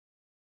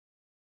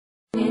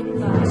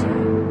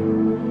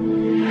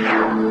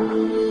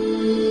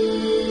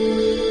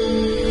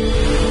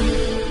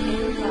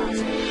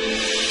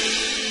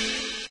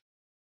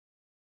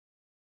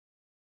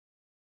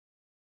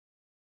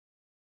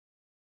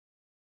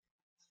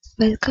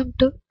Welcome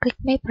to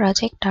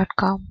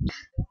ClickMyProject.com.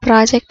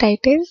 Project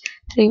title: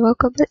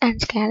 Revocable and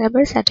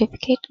Scalable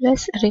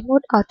Certificateless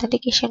Remote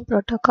Authentication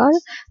Protocol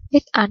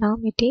with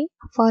Anonymity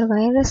for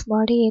Wireless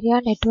Body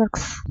Area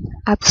Networks.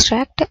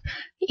 Abstract: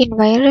 in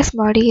wireless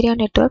body area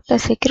network, the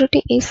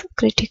security is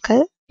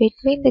critical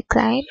between the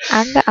client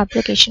and the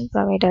application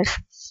providers.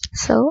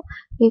 So,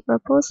 we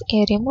propose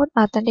a remote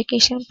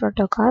authentication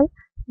protocol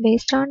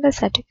based on the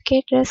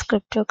certificateless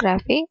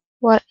cryptography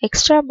for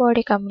extra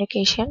body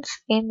communications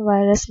in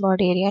wireless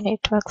body area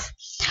networks.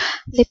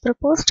 The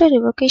proposed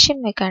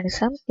revocation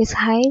mechanism is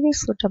highly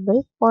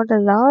suitable for the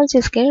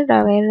large-scale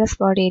wireless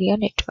body area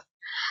network.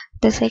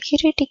 The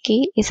security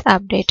key is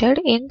updated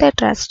in the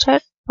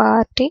trusted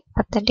party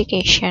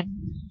authentication.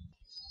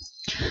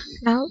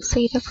 Now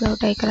see the flow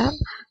diagram.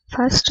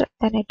 First,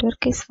 the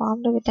network is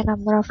formed with a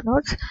number of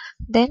nodes.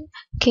 Then,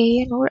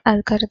 KA node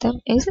algorithm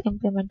is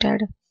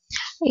implemented.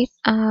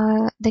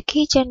 The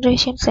key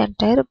generation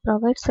center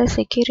provides the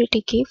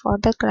security key for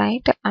the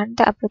client and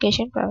the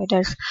application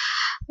providers.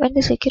 When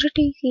the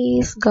security key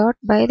is got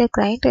by the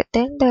client,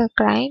 then the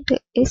client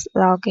is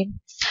logged in.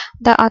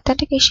 The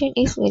authentication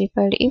is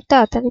verified. If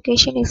the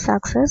authentication is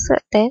success,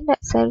 then the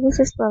service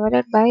is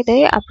provided by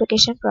the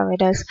application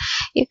providers.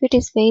 If it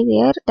is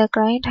failure, the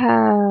client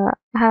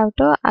have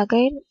to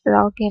again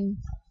log in.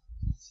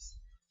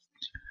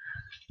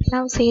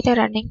 Now see the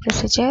running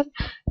procedure.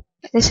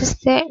 This is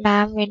the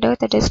NAM window,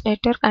 that is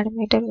network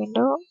animator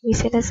window. We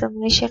see the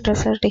simulation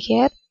result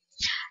here.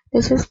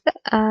 This is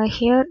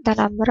here the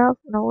number of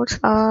nodes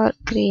are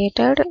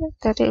created,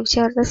 which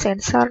are the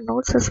sensor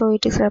nodes, so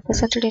it is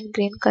represented in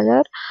green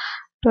color.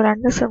 To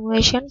run the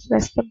simulation,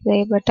 press the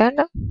play button.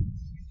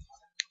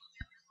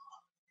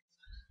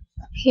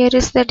 Here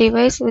is the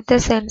device with the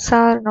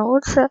sensor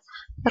nodes.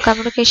 The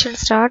communication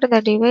start,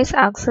 the device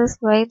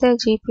accessed by the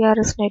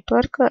GPRS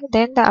network,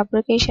 then the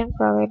application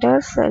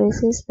providers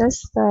receives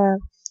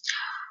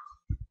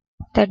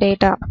the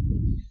data.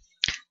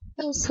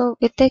 So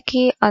with the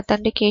key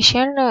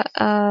authentication,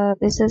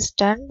 this is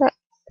done.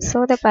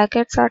 So the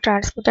packets are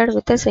transmitted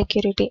with the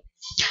security.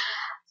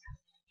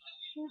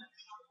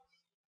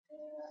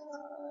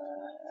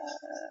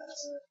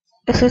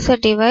 This is a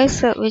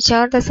device which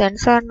are the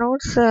sensor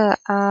nodes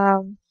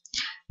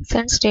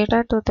sends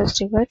data to this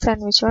device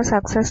and which was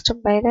accessed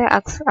by the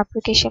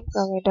application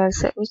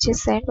providers, which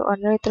is sent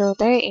only through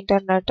the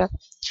internet.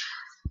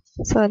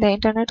 So the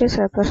internet is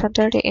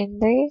represented in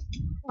the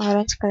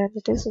orange color,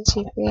 that is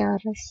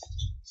GPRS.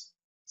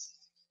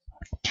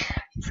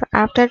 So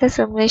after the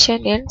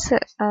simulation ends,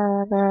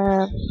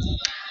 the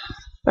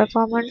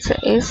performance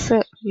is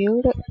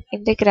viewed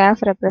in the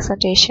graph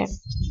representation.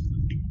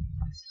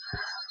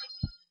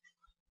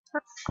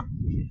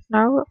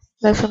 Now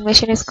the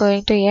simulation is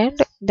going to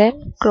end,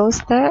 then close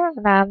the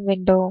NAM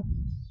window.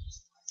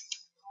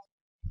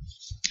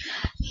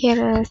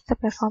 Here is the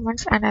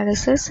performance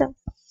analysis.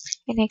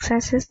 In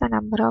x-axis, the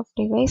number of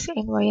devices.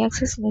 In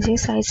y-axis, message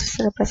size is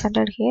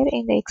represented here.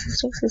 In the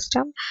existing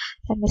system,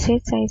 the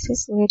message size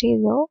is very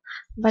low,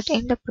 but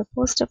in the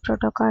proposed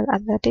protocol,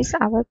 and that is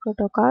our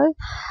protocol,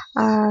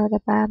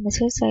 the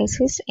message size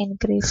is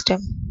increased.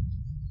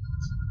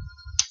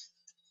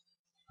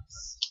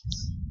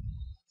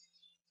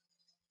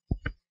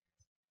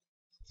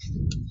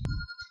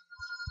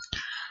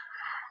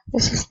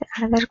 This is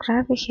another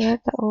graph. Here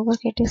the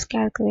overhead is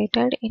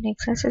calculated. In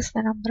x-axis,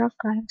 the number of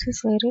clients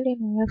is varied. In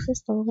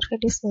y-axis, the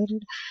overhead is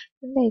varied.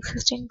 In the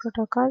existing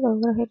protocol, the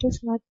overhead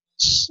is much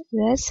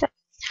less,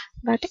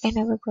 but in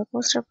our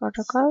proposed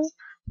protocol,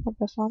 the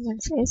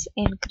performance is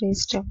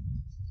increased.